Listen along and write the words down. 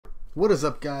What is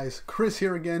up, guys? Chris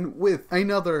here again with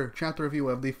another chapter review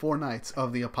of the Four Knights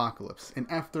of the Apocalypse. And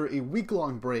after a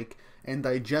week-long break and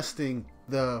digesting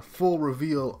the full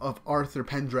reveal of Arthur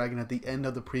Pendragon at the end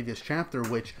of the previous chapter,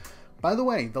 which, by the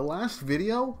way, the last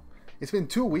video, it's been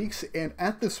 2 weeks, and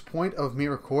at this point of me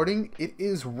recording, it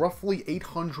is roughly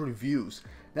 800 views.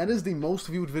 That is the most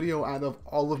viewed video out of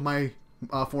all of my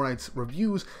Four Knights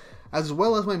reviews, as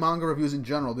well as my manga reviews in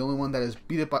general. The only one that is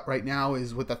beat up right now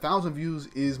is with 1,000 views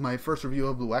is my first review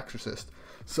of Blue Exorcist.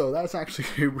 So that's actually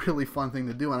a really fun thing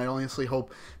to do, and I honestly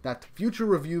hope that future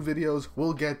review videos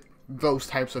will get those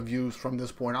types of views from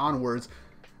this point onwards,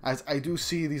 as I do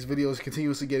see these videos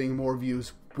continuously getting more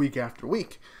views week after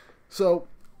week. So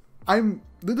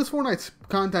this Four Knights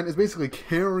content is basically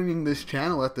carrying this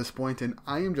channel at this point, and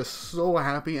I am just so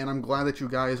happy, and I'm glad that you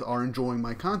guys are enjoying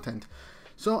my content.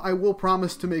 So I will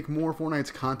promise to make more Four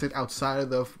Knights content outside of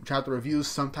the chapter reviews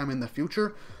sometime in the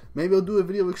future. Maybe I'll do a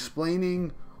video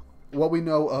explaining what we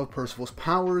know of Percival's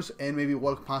powers and maybe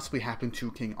what possibly happened to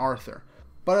King Arthur.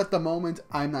 But at the moment,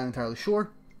 I'm not entirely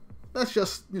sure. That's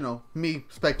just, me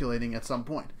speculating at some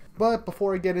point. But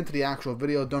before I get into the actual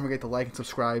video, don't forget to like and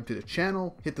subscribe to the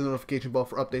channel. Hit the notification bell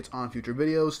for updates on future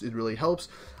videos. It really helps.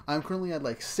 I'm currently at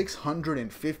like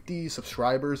 650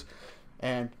 subscribers,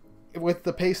 and with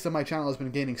the pace that my channel has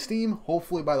been gaining steam,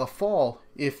 hopefully by the fall,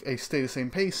 if I stay the same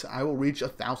pace, I will reach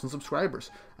 1,000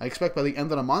 subscribers. I expect by the end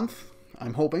of the month,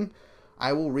 I'm hoping,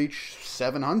 I will reach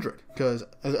 700. Because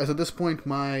as of this point,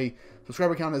 my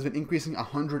subscriber count has been increasing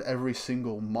 100 every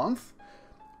single month.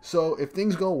 So if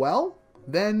things go well,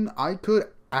 then I could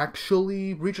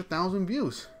actually reach 1,000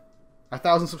 views,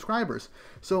 1,000 subscribers.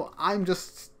 So I'm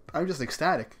just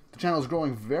ecstatic. The channel is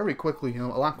growing very quickly, a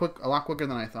lot quicker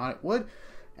than I thought it would.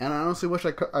 And I honestly wish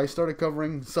I started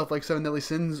covering stuff like 7 Deadly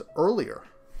Sins earlier.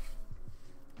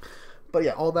 But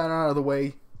yeah, all that out of the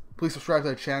way, please subscribe to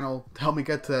the channel to help me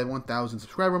get to that 1,000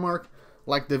 subscriber mark.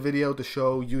 Like the video to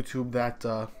show YouTube that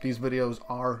these videos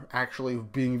are actually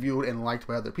being viewed and liked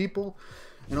by other people.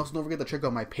 And also don't forget to check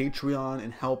out my Patreon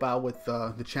and help out with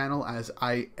the channel, as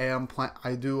I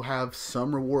do have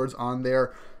some rewards on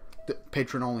there. The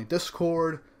Patreon-only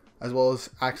Discord, as well as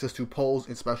access to polls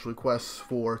and special requests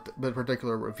for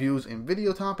particular reviews and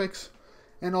video topics.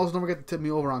 And also don't forget to tip me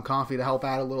over on coffee to help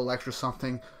add a little extra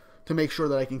something to make sure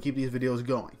that I can keep these videos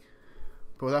going.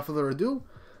 But without further ado,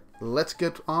 let's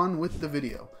get on with the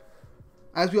video.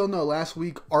 As we all know, last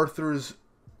week Arthur's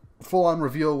full-on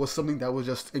reveal was something that was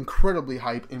just incredibly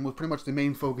hype and was pretty much the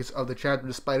main focus of the chapter,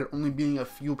 despite it only being a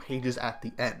few pages at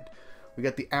the end. We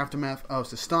get the aftermath of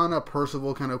Sistana,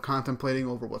 Percival kind of contemplating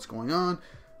over what's going on,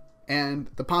 and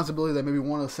the possibility that maybe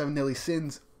one of the 7 Deadly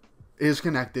Sins is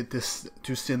connected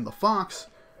to Sin the Fox,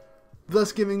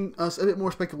 thus giving us a bit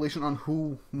more speculation on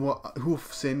who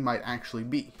Sin might actually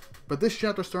be. But this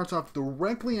chapter starts off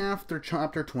directly after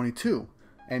chapter 22,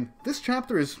 and this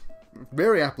chapter is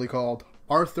very aptly called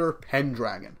Arthur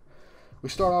Pendragon. We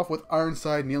start off with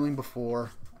Ironside kneeling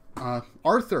before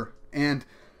Arthur, and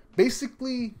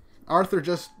basically Arthur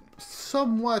just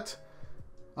somewhat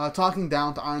talking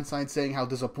down to Ironside, saying how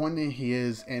disappointed he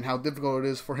is and how difficult it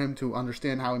is for him to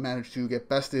understand how he managed to get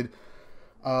bested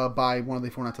by one of the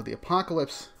Four Knights of the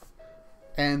Apocalypse,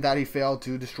 and that he failed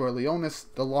to destroy Leonis,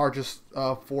 the largest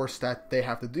force that they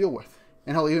have to deal with.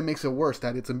 And hell, it even makes it worse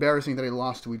that it's embarrassing that he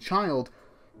lost to a child,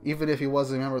 even if he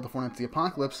was a member of the Four Knights of the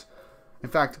Apocalypse. In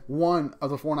fact, one of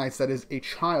the Four Knights that is a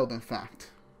child, in fact.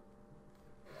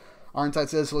 Ironside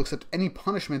says he'll accept any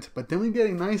punishment, but then we get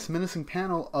a nice menacing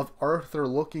panel of Arthur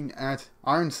looking at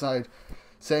Ironside,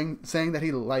 saying that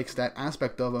he likes that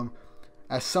aspect of him,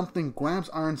 as something grabs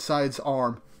Ironside's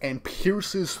arm and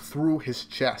pierces through his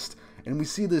chest. And we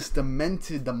see this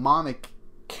demented, demonic,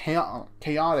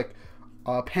 chaotic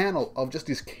panel of just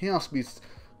these chaos beasts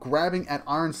grabbing at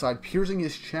Ironside, piercing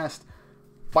his chest,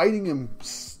 biting him,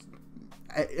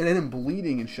 and then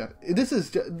bleeding and shit.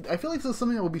 I feel like this is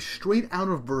something that would be straight out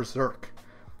of Berserk.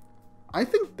 I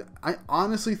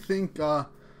honestly think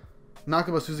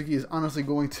Nakaba Suzuki is honestly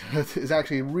is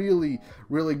actually really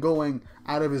going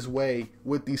out of his way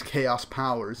with these chaos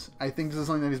powers. I think this is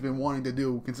something that he's been wanting to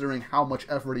do, considering how much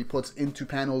effort he puts into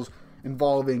panels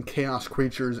involving chaos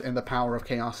creatures and the power of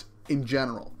chaos in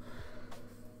general.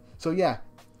 So yeah,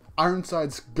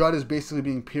 Ironside's gut is basically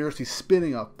being pierced. He's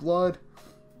spitting up blood.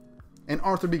 And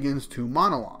Arthur begins to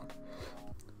monologue.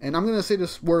 And I'm going to say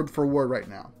this word for word right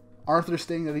now. Arthur is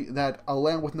stating that a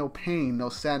land with no pain, no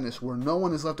sadness, where no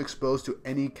one is left exposed to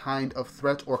any kind of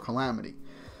threat or calamity.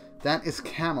 That is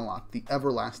Camelot, the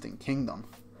everlasting kingdom.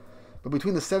 But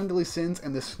between the 7 Deadly Sins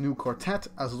and this new quartet,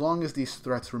 as long as these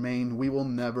threats remain, we will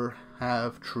never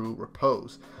have true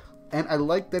repose. And I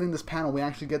like that in this panel we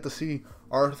actually get to see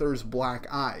Arthur's black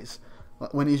eyes.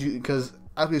 When he's, because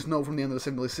as we know from the end of the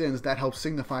Seven Deadly Sins, that helps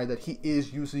signify that he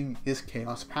is using his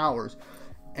chaos powers,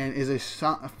 and is a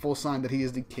full sign that he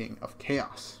is the king of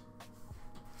chaos.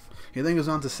 He then goes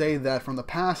on to say that from the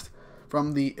past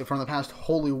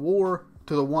holy war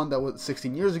to the one that was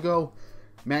 16 years ago,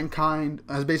 mankind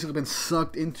has basically been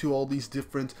sucked into all these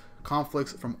different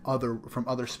conflicts from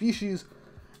other species,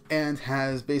 and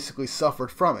has basically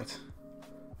suffered from it.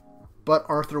 But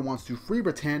Arthur wants to free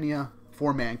Britannia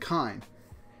for mankind,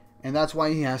 and that's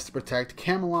why he has to protect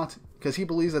Camelot, because he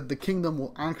believes that the kingdom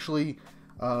will actually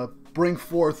bring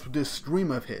forth this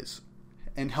dream of his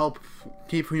and help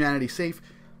keep humanity safe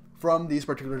from these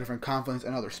particular different conflicts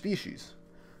and other species.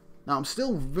 Now, I'm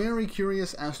still very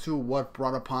curious as to what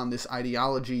brought upon this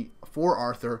ideology for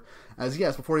Arthur, as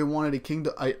yes, before he wanted a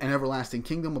kingdom, an everlasting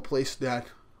kingdom, a place that,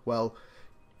 well,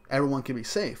 everyone can be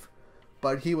safe.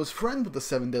 But he was friends with the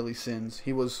Seven Deadly Sins.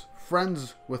 He was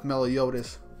friends with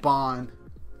Meliodas, Bond,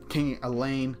 King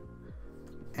Elaine,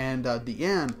 and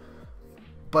Deanne.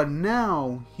 But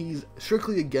now he's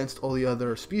strictly against all the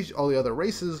other species, all the other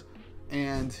races,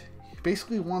 and he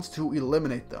basically wants to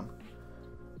eliminate them.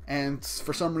 And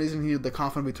for some reason, he needed the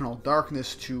Coffin of Eternal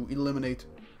Darkness to eliminate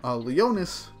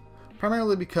Leonis,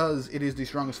 primarily because it is the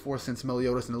strongest force, since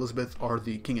Meliodas and Elizabeth are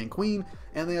the king and queen,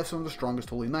 and they have some of the strongest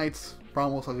holy knights,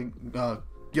 probably like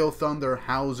Gil Thunder,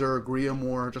 Hauser,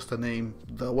 Griamore, just to name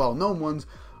the well-known ones,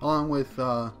 along with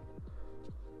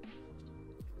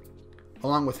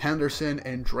Henderson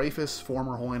and Dreyfus,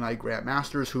 former Holy Knight Grand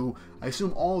Masters, who I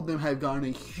assume all of them have gotten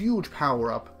a huge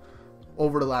power-up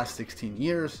over the last 16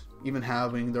 years, even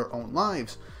having their own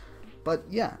lives. But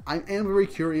yeah, I am very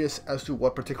curious as to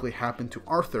what particularly happened to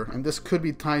Arthur, and this could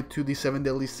be tied to the Seven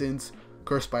Deadly Sins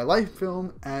Cursed by Life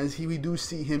film, as we do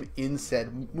see him in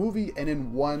said movie, and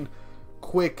in one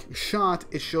quick shot,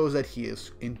 it shows that he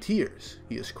is in tears.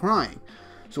 He is crying.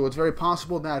 So it's very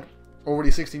possible that over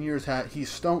these 16 years, he's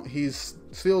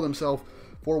steeled himself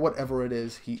for whatever it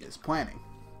is he is planning.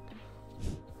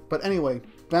 But anyway,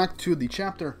 back to the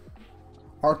chapter.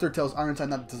 Arthur tells Ironside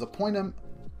not to disappoint him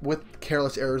with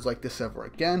careless errors like this ever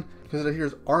again, because it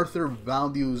appears Arthur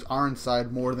values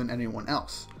Ironside more than anyone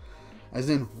else. As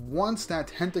in, once that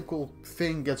tentacle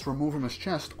thing gets removed from his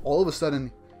chest, all of a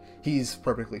sudden, he's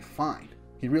perfectly fine.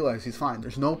 He realizes he's fine.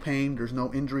 There's no pain, there's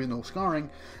no injuries, no scarring.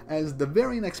 As the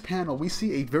very next panel, we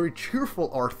see a very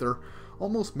cheerful Arthur,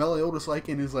 almost Meliodas-like,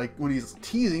 in his, like, when he's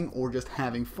teasing or just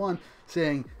having fun,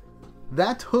 saying,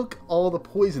 "That took all the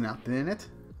poison out, didn't it?"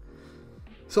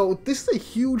 So this is a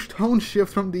huge tone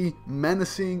shift from the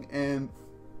menacing and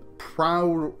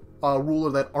proud ruler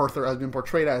that Arthur has been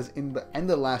portrayed as in the end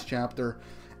of the last chapter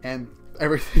and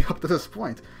everything up to this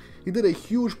point. He did a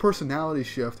huge personality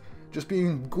shift, just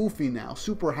being goofy now,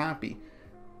 super happy.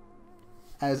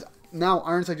 As now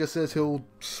Ironside just says he'll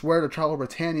swear to travel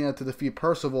Britannia to defeat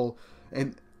Percival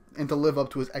and to live up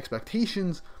to his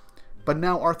expectations, but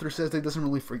now Arthur says that he doesn't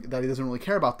really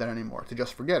care about that anymore, to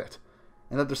just forget it,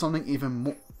 and that there's something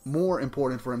even more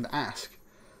important for him to ask.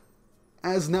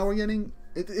 As now we're getting,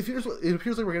 it appears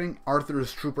like we're getting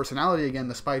Arthur's true personality again,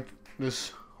 despite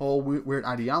this whole weird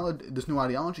ideology, this new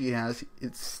ideology he has.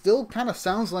 It still kind of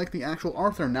sounds like the actual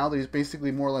Arthur now that he's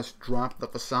basically more or less dropped the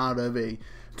facade of a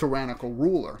tyrannical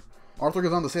ruler. Arthur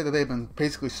goes on to say that they've been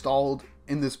basically stalled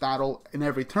in this battle in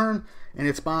every turn, and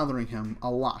it's bothering him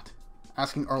a lot,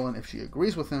 asking Erlen if she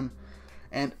agrees with him.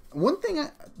 And one thing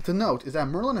to note is that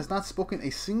Merlin has not spoken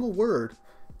a single word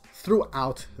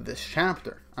throughout this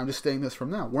chapter. I'm just saying this from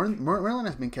now. Merlin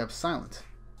has been kept silent.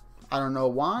 I don't know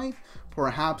why.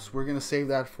 Perhaps we're going to save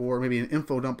that for maybe an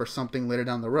info dump or something later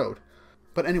down the road.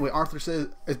 But anyway, Arthur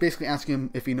is basically asking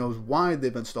him if he knows why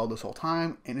they've been stalled this whole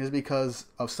time, and it is because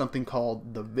of something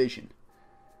called the Vision.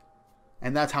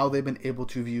 And that's how they've been able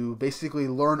to basically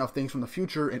learn of things from the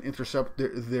future and intercept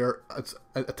their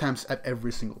attempts at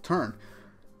every single turn.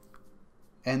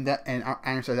 And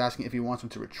Ironside is asking if he wants him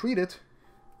to retreat it.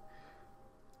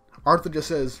 Arthur just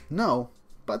says no,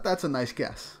 but that's a nice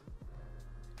guess.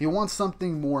 He wants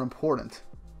something more important.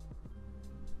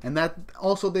 And that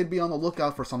also they'd be on the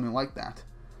lookout for something like that.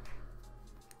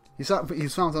 He's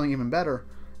found something even better,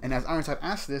 and as Ironside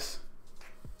asks this,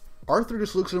 Arthur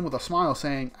just looks at him with a smile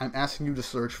saying, "I'm asking you to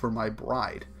search for my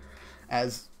bride."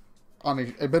 As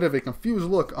on a bit of a confused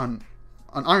look on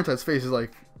Ironside's face is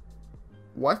like,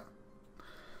 what?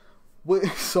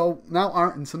 So now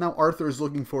Arthur is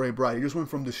looking for a bride. He just went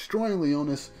from destroying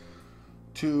Leonis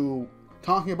to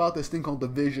talking about this thing called the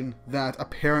Vision that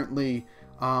apparently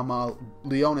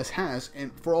Leonis has,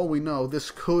 and for all we know,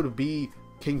 this could be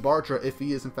King Bartra, if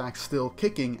he is in fact still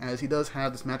kicking, as he does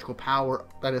have this magical power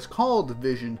that is called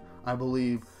Vision, I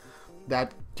believe,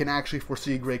 that can actually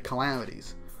foresee great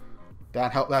calamities.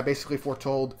 That basically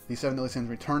foretold the 7 deadly sins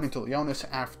returning to Leonis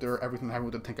after everything that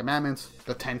happened with the 10 Commandments,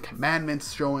 the 10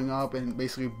 Commandments showing up and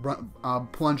basically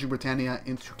plunging Britannia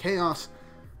into chaos,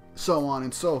 so on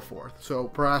and so forth. So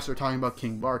perhaps they're talking about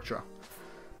King Bartra.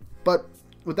 But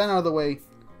with that out of the way,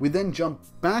 we then jump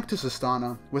back to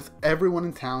Sistana with everyone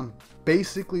in town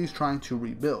basically trying to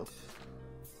rebuild.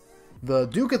 The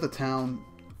Duke at the town,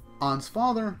 Ann's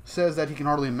father, says that he can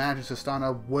hardly imagine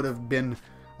Sistana would have been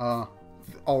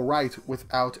alright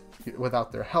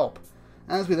without their help.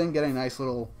 As we then get a nice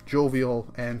little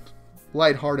jovial and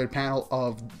lighthearted panel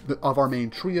of our main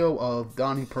trio of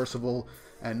Donnie, Percival,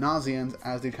 and Nazians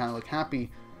as they kind of look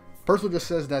happy. Percival just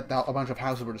says that a bunch of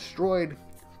houses were destroyed,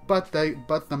 but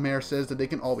the mayor says that they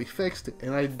can all be fixed,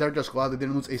 and they're just glad they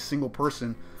didn't lose a single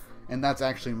person, and that's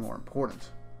actually more important.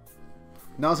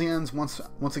 Nazians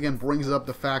once again brings up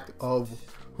the fact of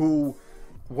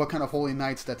what kind of holy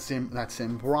knights that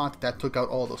Sim brought that took out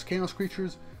all those chaos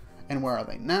creatures, and where are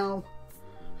they now?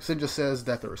 Sim just says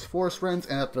that there's forest friends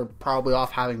and that they're probably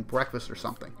off having breakfast or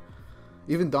something.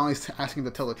 Even Donnie's asking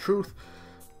to tell the truth,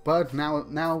 but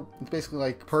now it's basically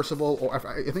like Percival, or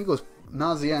I think it was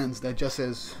Nazians, that just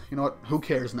says, you know what, who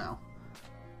cares now?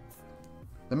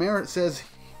 The mayor says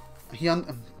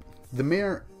the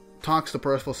mayor talks to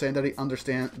Percival, saying that he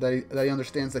understands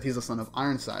that he's the son of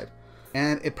Ironside.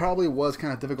 And it probably was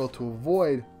kind of difficult to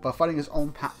avoid, but fighting his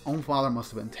own father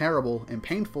must have been terrible and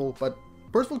painful, but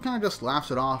Percival kind of just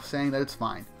laughs it off, saying that it's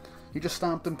fine. He just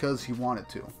stomped him because he wanted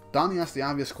to. Donnie asks the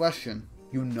obvious question.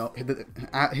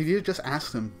 He just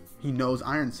asks him, he knows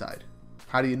Ironside.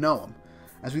 How do you know him?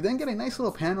 As we then get a nice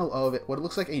little panel of what it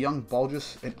looks like a young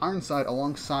Balgus and Ironside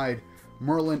alongside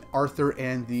Merlin, Arthur,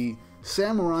 and the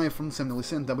samurai from the 7 Deadly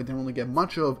Sins that we didn't really get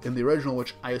much of in the original,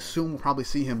 which I assume we'll probably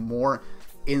see him more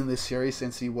in this series,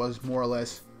 since he was more or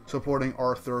less supporting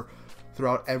Arthur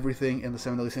throughout everything in the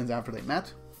 7 Deadly Sins after they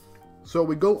met. So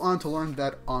we go on to learn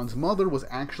that Ann's mother was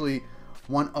actually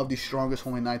one of the strongest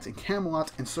holy knights in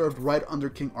Camelot and served right under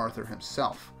King Arthur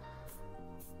himself.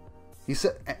 He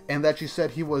said, and that she said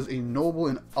he was a noble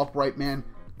and upright man,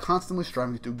 constantly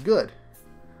striving to do good.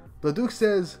 The Duke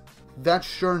says that's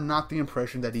sure not the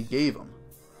impression that he gave him.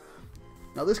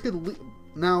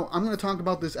 Now I'm going to talk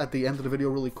about this at the end of the video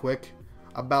really quick,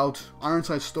 about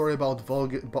Ironside's story about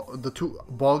the two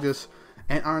Balgus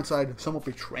and Ironside somewhat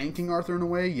betraying King Arthur in a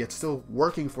way, yet still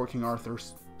working for King Arthur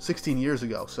 16 years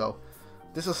ago. So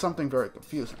this is something very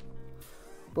confusing.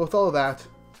 But with all of that,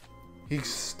 he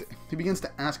begins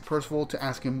to ask Percival to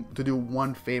ask him to do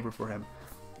one favor for him.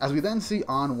 As we then see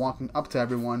Ann walking up to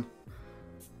everyone,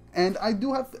 and I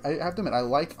have to admit, I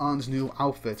like Ann's new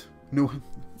outfit.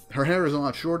 Her hair is a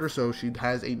lot shorter, so she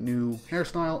has a new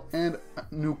hairstyle and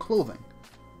new clothing.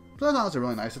 So I thought it was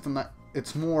really nice.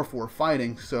 It's more for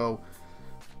fighting, so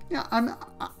yeah, I'm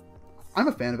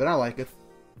a fan of it. I like it.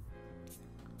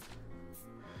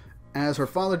 As her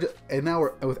father, and now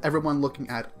with everyone looking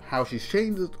at how she's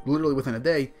changed, literally within a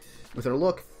day, with her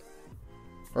look,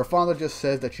 her father just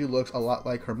says that she looks a lot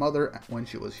like her mother when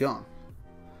she was young.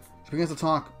 She begins to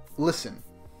talk, listen.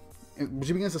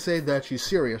 She begins to say that she's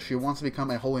serious. She wants to become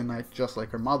a holy knight just like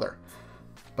her mother.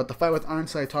 But the fight with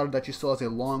Ironside taught her that she still has a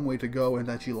long way to go and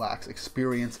that she lacks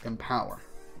experience and power.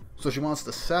 So she wants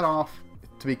to set off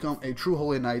to become a true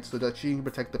holy knight so that she can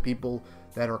protect the people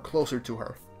that are closer to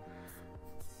her,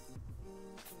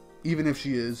 even if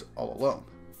she is all alone.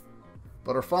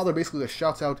 But her father basically just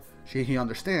shouts out he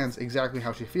understands exactly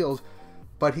how she feels,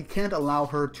 but he can't allow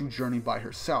her to journey by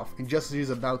herself. And just as he's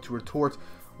about to retort,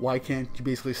 why can't you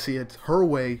basically see it her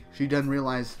way, she then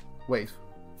realized, wait,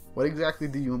 what exactly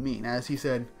do you mean? As he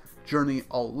said, journey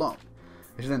all alone.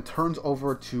 And she then turns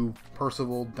over to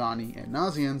Percival, Donnie, and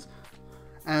Nazians,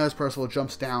 as Percival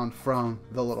jumps down from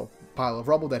the little pile of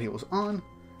rubble that he was on,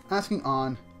 asking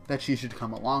Ann that she should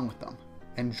come along with them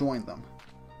and join them.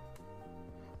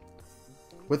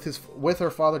 With her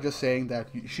father just saying that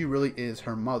she really is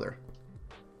her mother.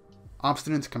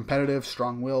 Obstinate, competitive,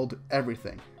 strong-willed,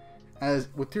 everything. As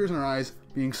with tears in her eyes,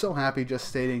 being so happy, just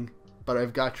stating, "But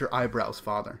I've got your eyebrows,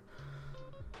 father."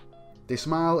 They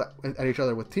smile at each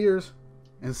other with tears,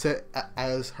 and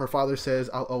as her father says,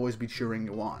 "I'll always be cheering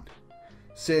you on."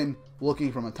 Sin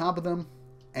looking from the top of them,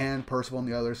 and Percival and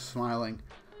the others smiling,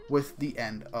 with the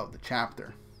end of the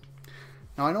chapter.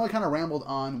 Now I know I kind of rambled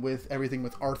on with everything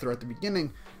with Arthur at the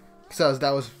beginning, because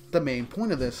that was the main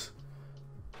point of this.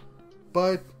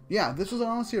 But yeah, this was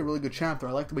honestly a really good chapter.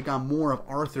 I like that we got more of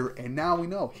Arthur, and now we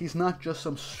know he's not just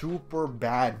some super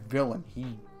bad villain.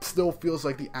 He still feels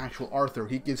like the actual Arthur.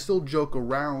 He can still joke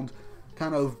around,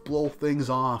 kind of blow things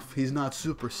off. He's not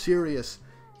super serious.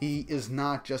 He is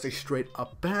not just a straight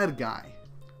up bad guy.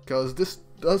 Because this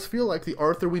does feel like the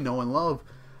Arthur we know and love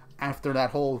after that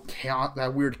whole chaos,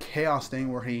 that weird chaos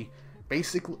thing where he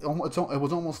basically, it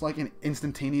was almost like an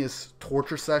instantaneous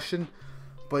torture session,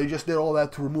 but he just did all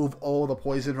that to remove all the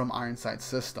poison from Ironside's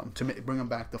system to bring him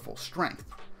back to full strength.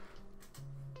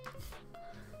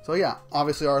 So yeah,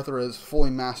 obviously Arthur has fully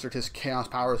mastered his chaos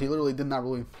powers. He literally did not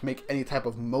really make any type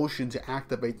of motion to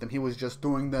activate them. He was just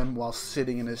doing them while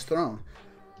sitting in his throne.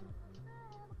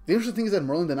 The interesting thing is that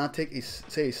Merlin did not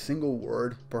say a single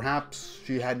word. Perhaps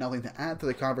she had nothing to add to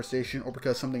the conversation, or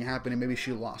because something happened and maybe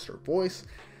she lost her voice.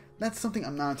 That's something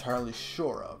I'm not entirely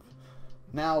sure of.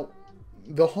 Now,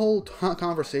 the whole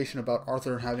conversation about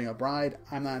Arthur having a bride,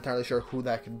 I'm not entirely sure who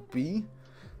that could be.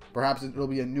 Perhaps it will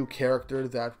be a new character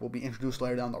that will be introduced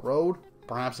later down the road.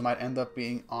 Perhaps it might end up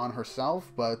being An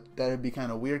herself, but that would be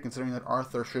kind of weird considering that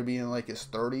Arthur should be in like his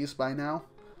 30s by now.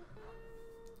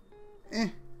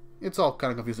 It's all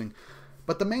kind of confusing.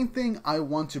 But the main thing I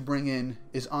want to bring in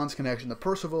is An's connection to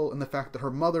Percival and the fact that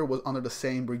her mother was under the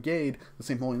same brigade, the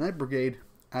same Holy Knight Brigade,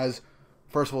 as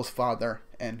Percival's father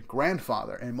and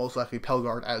grandfather, and most likely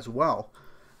Pelgard as well.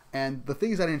 And the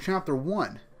thing is that in Chapter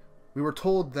 1, we were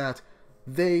told that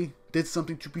they did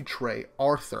something to betray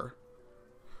Arthur.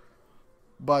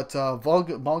 But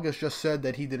Valgus just said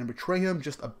that he didn't betray him,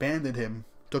 just abandoned him,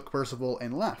 took Percival,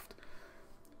 and left.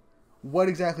 What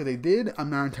exactly they did, I'm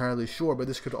not entirely sure, but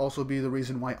this could also be the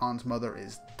reason why An's mother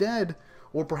is dead,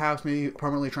 or perhaps maybe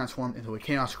permanently transformed into a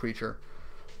chaos creature.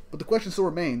 But the question still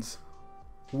remains,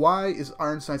 why is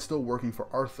Ironside still working for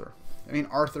Arthur? I mean,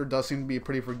 Arthur does seem to be a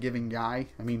pretty forgiving guy.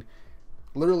 I mean,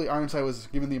 literally Ironside was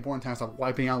given the important task of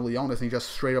wiping out Leonis, and he just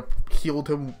straight up healed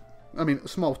him. I mean, a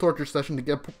small torture session to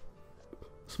get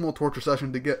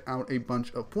out a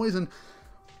bunch of poison,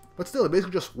 but still, it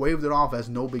basically just waved it off as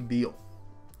no big deal.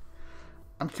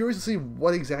 I'm curious to see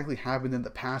what exactly happened in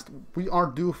the past. We are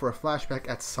due for a flashback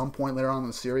at some point later on in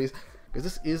the series, because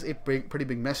this is a pretty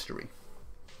big mystery.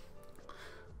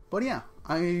 But yeah,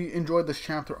 I enjoyed this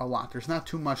chapter a lot. There's not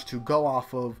too much to go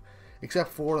off of,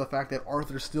 except for the fact that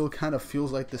Arthur still kind of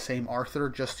feels like the same Arthur,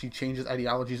 just he changes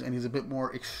ideologies and he's a bit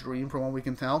more extreme from what we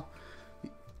can tell.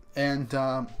 And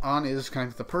An is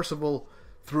connected to Percival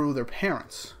through their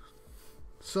parents.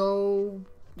 So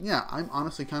yeah, I'm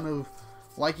honestly kind of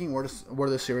liking where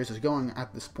this series is going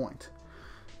at this point.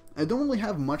 I don't really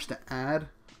have much to add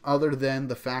other than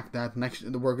the fact that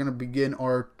we're going to begin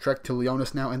our trek to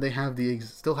Leonis now, and they have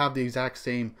still have the exact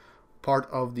same part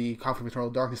of the Conflict of Eternal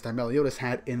Darkness that Meliodas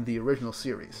had in the original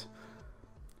series.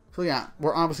 So yeah,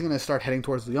 we're obviously going to start heading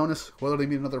towards Leonis. Whether they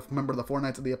meet another member of the Four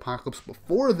Knights of the Apocalypse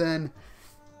before then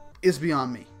is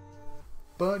beyond me.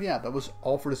 But yeah, that was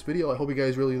all for this video. I hope you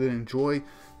guys really did enjoy.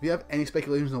 If you have any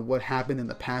speculations on what happened in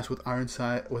the past with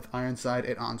Ironside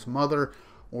and An's mother,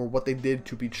 or what they did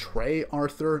to betray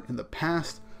Arthur in the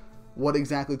past, what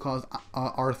exactly caused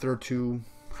Arthur to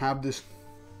have this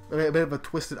a bit of a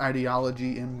twisted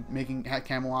ideology in making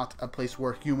Camelot a place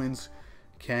where humans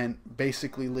can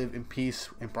basically live in peace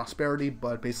and prosperity,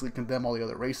 but basically condemn all the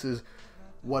other races.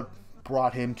 What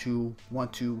brought him to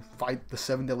want to fight the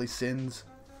 7 deadly sins?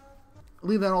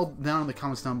 Leave that all down in the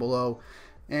comments down below.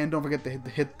 And don't forget to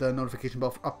hit the notification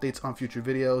bell for updates on future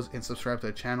videos and subscribe to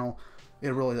the channel. It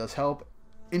really does help,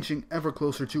 inching ever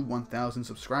closer to 1,000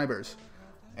 subscribers.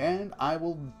 And I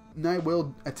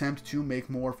will attempt to make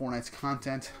more Four Knights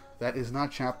content that is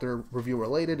not chapter review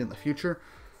related in the future.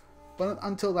 But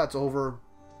until that's over,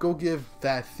 go give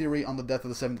that theory on the death of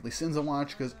the 7 deadly sins a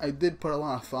watch, because I did put a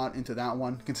lot of thought into that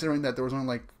one, considering that there was only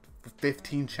like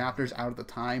 15 chapters out at the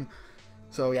time.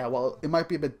 So yeah, while it might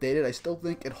be a bit dated, I still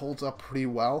think it holds up pretty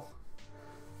well.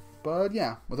 But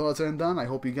yeah, with all that said and done, I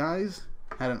hope you guys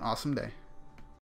had an awesome day.